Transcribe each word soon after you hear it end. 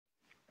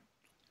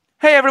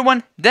Hey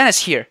everyone,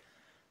 Dennis here.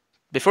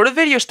 Before the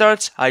video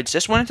starts, I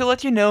just wanted to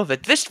let you know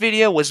that this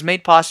video was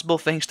made possible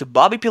thanks to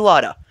Bobi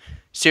Pilota.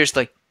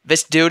 Seriously,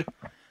 this dude,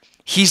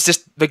 he's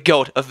just the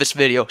GOAT of this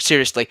video,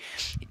 seriously.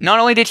 Not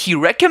only did he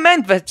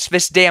recommend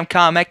this damn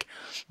comic,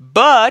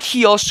 but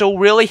he also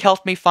really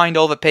helped me find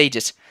all the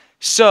pages.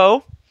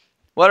 So,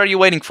 what are you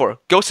waiting for?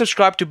 Go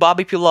subscribe to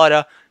Bobi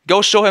Pilota,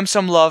 go show him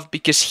some love,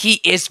 because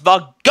he is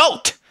the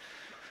GOAT!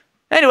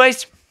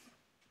 Anyways,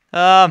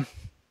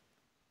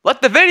 let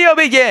the video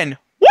begin!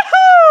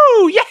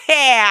 Woohoo!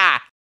 Yeah!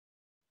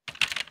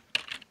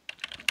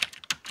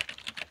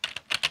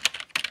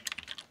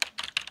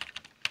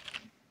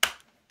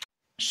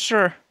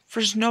 Sir,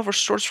 there's no other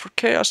source for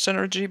chaos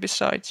energy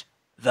besides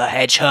the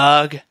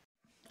hedgehog.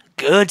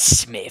 Good,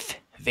 Smith.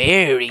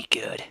 Very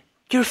good.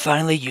 You're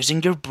finally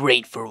using your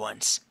brain for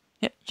once.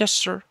 Yes,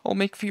 sir. I'll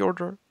make the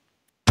order.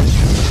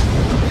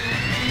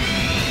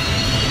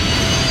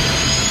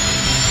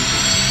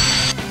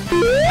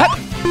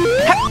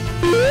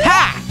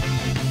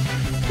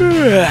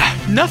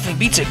 Nothing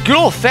beats a good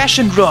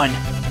old-fashioned run.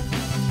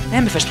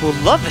 Amethyst will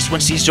love this when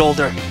she's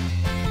older.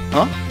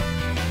 Huh?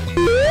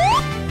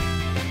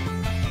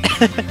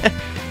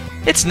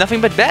 It's nothing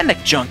but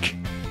badnik junk.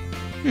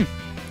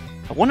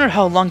 I wonder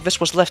how long this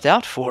was left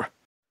out for.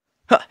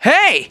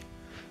 Hey!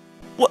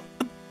 What?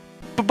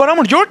 But I'm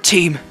on your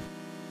team!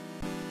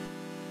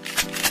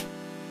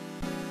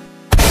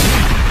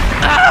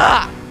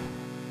 Ah!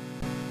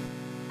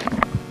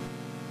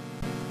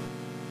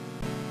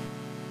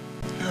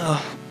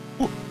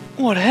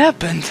 What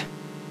happened?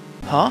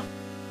 Huh?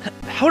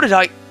 How did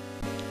I...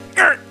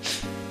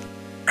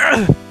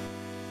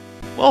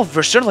 Well,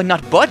 they're certainly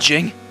not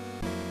budging.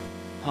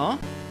 Huh?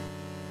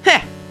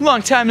 Heh!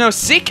 Long time no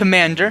see,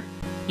 Commander.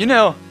 You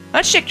know,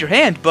 I'd shake your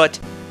hand, but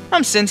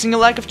I'm sensing a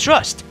lack of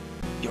trust.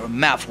 Your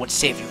mouth won't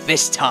save you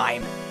this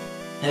time.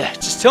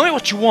 Just tell me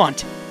what you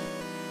want.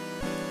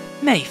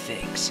 Many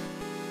things.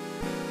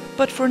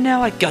 But for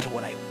now, I got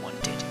what I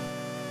wanted.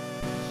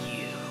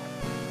 You.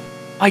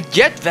 I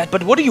get that,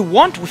 but what do you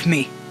want with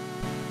me?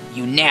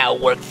 You now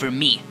work for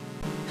me.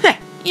 Heh,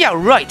 yeah,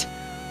 right.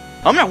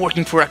 I'm not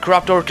working for a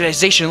corrupt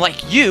organization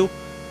like you.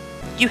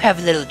 You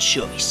have little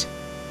choice.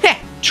 Heh,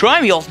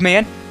 try me, old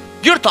man.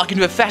 You're talking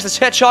to the fastest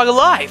hedgehog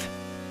alive.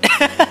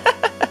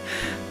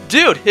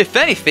 Dude, if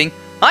anything,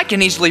 I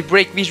can easily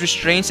break these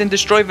restraints and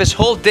destroy this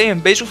whole damn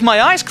base with my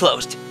eyes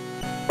closed.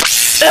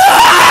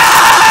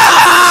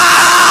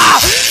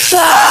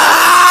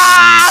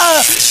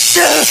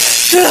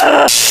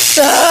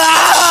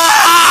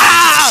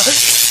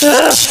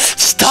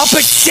 Stop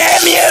it,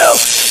 damn you!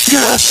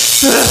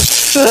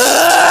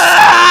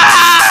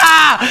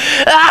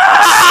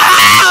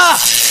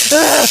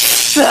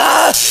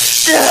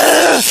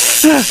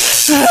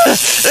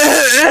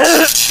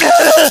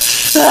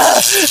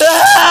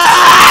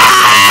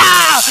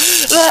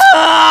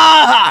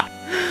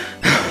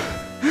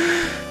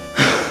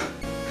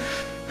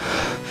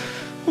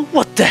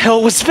 What the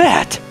hell was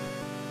that?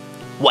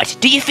 What,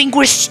 do you think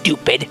we're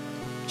stupid?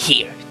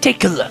 Here,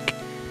 take a look.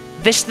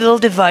 This little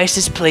device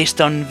is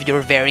placed on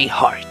your very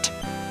heart.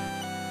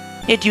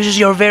 It uses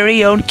your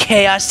very own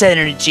chaos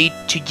energy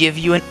to give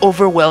you an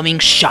overwhelming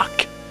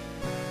shock.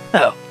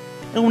 Oh,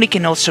 and we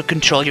can also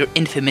control your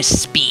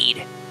infamous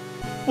speed.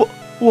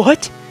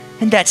 What?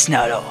 And that's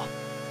not all.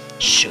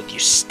 Should you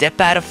step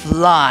out of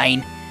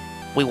line,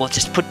 we will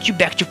just put you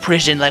back to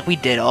prison like we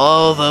did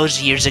all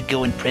those years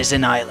ago in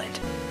Prison Island.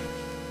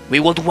 We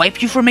will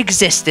wipe you from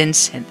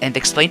existence and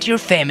explain to your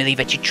family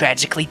that you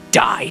tragically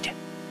died.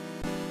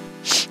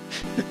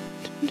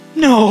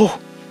 No!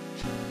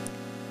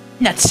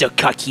 Not so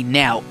cocky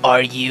now,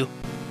 are you?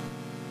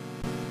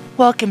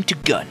 Welcome to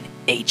Gun,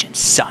 Agent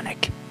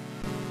Sonic.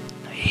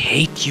 I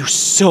hate you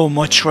so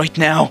much right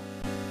now.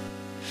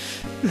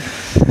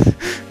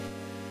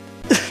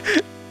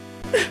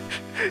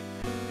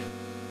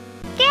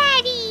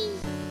 Daddy!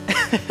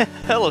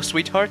 Hello,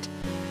 sweetheart.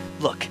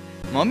 Look,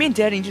 Mommy and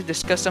Daddy need to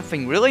discuss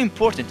something really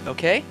important,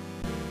 okay?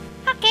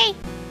 Okay.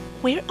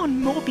 Where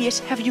on Mobius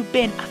have you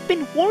been? I've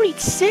been worried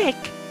sick.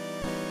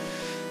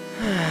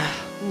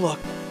 Look,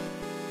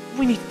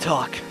 we need to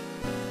talk.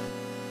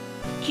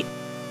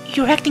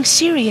 You're acting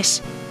serious.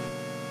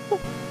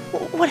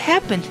 What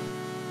happened?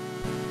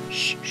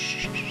 Shh.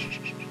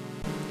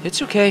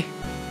 It's okay.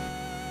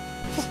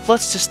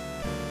 Let's just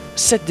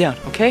sit down,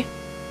 okay?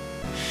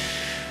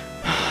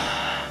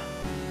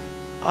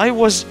 I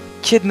was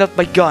kidnapped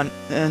by Gun,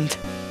 and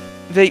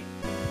they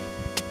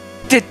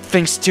did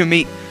things to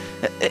me.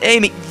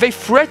 Amy, they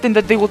threatened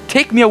that they will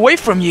take me away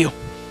from you.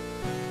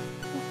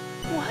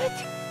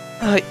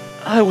 What?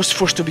 I was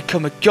forced to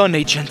become a gun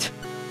agent,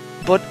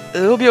 but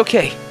it'll be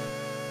okay.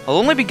 I'll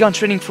only be gun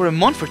training for a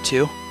month or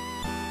two,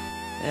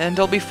 and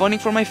I'll be funding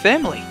for my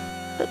family.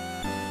 But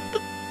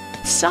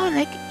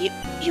Sonic,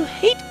 you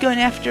hate Gun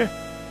after...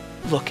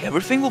 Look,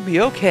 everything will be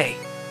okay.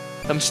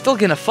 I'm still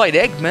gonna fight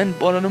Eggman,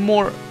 but on a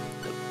more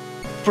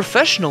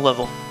professional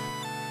level.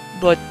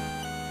 But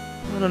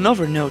on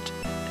another note,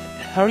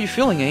 how are you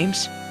feeling,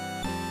 Ames?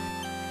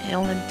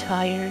 Ill and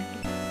tired.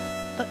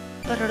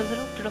 but our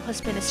little girl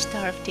has been a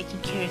star of taking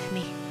care of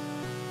me.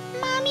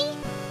 Mommy,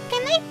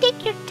 can I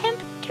take your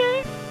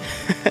temperature?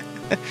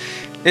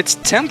 It's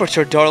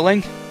temperature,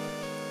 darling.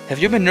 Have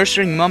you been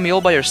nurturing Mommy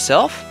all by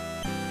yourself?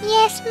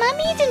 Yes,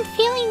 Mommy isn't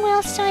feeling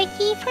well, so I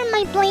gave her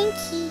my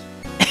blankie.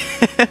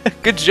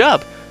 Good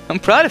job. I'm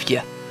proud of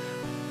you.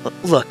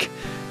 Look,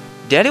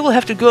 Daddy will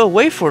have to go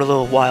away for a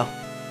little while.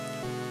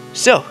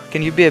 So,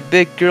 can you be a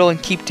big girl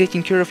and keep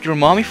taking care of your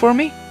mommy for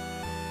me?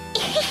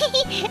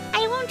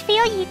 I won't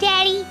fail you,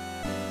 Daddy.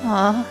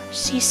 Aw,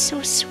 she's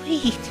so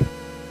sweet.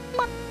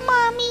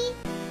 Mommy.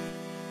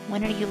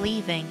 When are you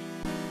leaving?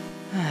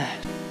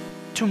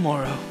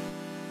 Tomorrow.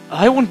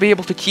 I won't be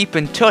able to keep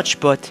in touch,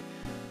 but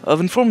I've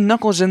informed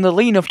Knuckles and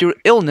Aline of your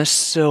illness,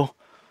 so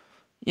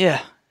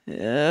yeah,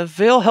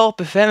 they'll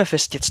help if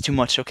Amethyst gets too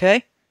much,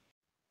 okay?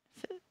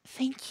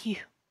 Thank you.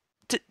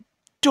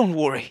 Don't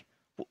worry.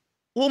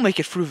 We'll make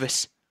it through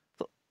this.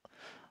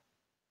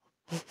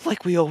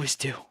 Like we always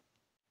do.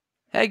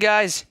 Hey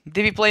guys,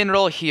 DB playing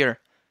role here.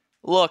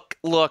 Look,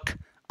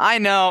 I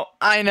know,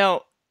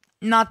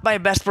 not my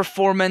best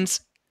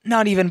performance,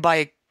 not even by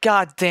a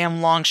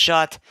goddamn long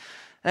shot,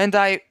 and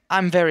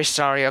I'm very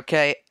sorry,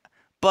 okay?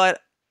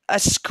 But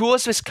as cool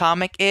as this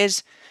comic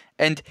is,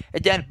 and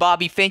again,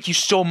 Bobby, thank you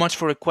so much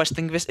for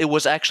requesting this, it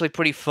was actually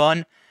pretty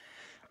fun,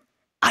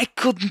 I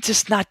couldn't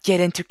just not get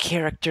into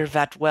character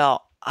that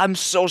well. I'm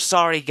so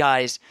sorry,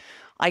 guys.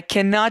 I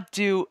cannot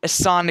do a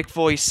Sonic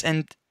voice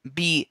and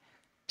be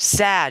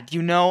sad,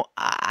 you know?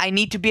 I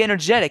need to be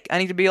energetic. I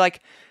need to be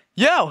like,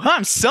 yo,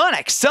 I'm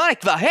Sonic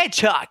the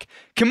Hedgehog.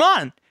 Come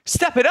on,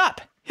 step it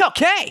up.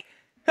 Okay,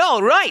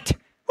 all right.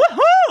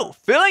 Woohoo,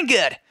 feeling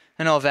good.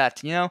 And all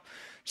that, you know?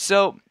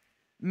 So,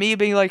 me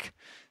being like,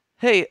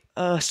 hey,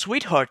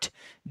 sweetheart,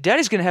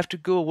 Daddy's gonna have to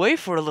go away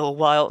for a little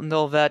while and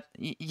all that.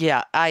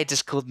 Yeah, I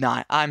just could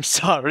not. I'm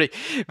sorry.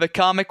 The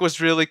comic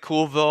was really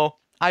cool, though.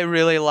 I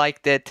really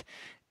liked it.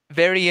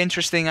 Very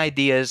interesting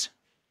ideas.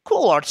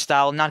 Cool art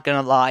style, not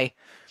gonna lie.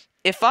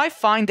 If I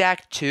find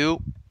Act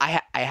 2,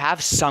 I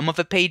have some of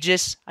the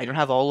pages. I don't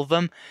have all of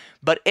them.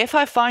 But if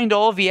I find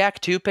all of the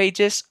Act 2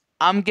 pages,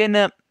 I'm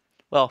gonna,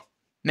 well,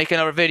 make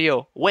another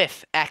video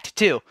with Act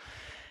 2.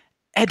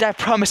 And I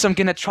promise I'm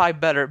gonna try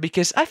better,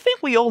 because I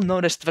think we all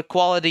noticed the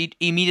quality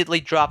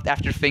immediately dropped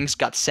after things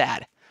got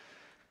sad.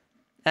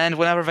 And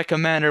whenever the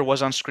commander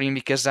was on screen,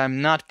 because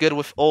I'm not good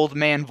with old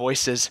man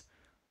voices.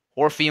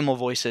 Or female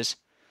voices.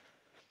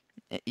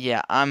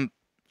 Yeah, I'm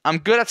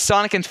good at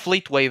Sonic and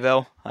Fleetway,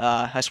 though,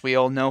 as we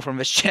all know from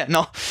this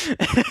channel.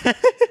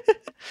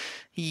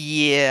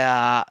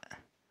 Yeah.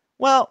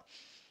 Well,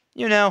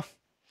 you know,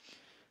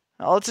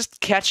 I'll just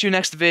catch you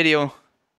next video.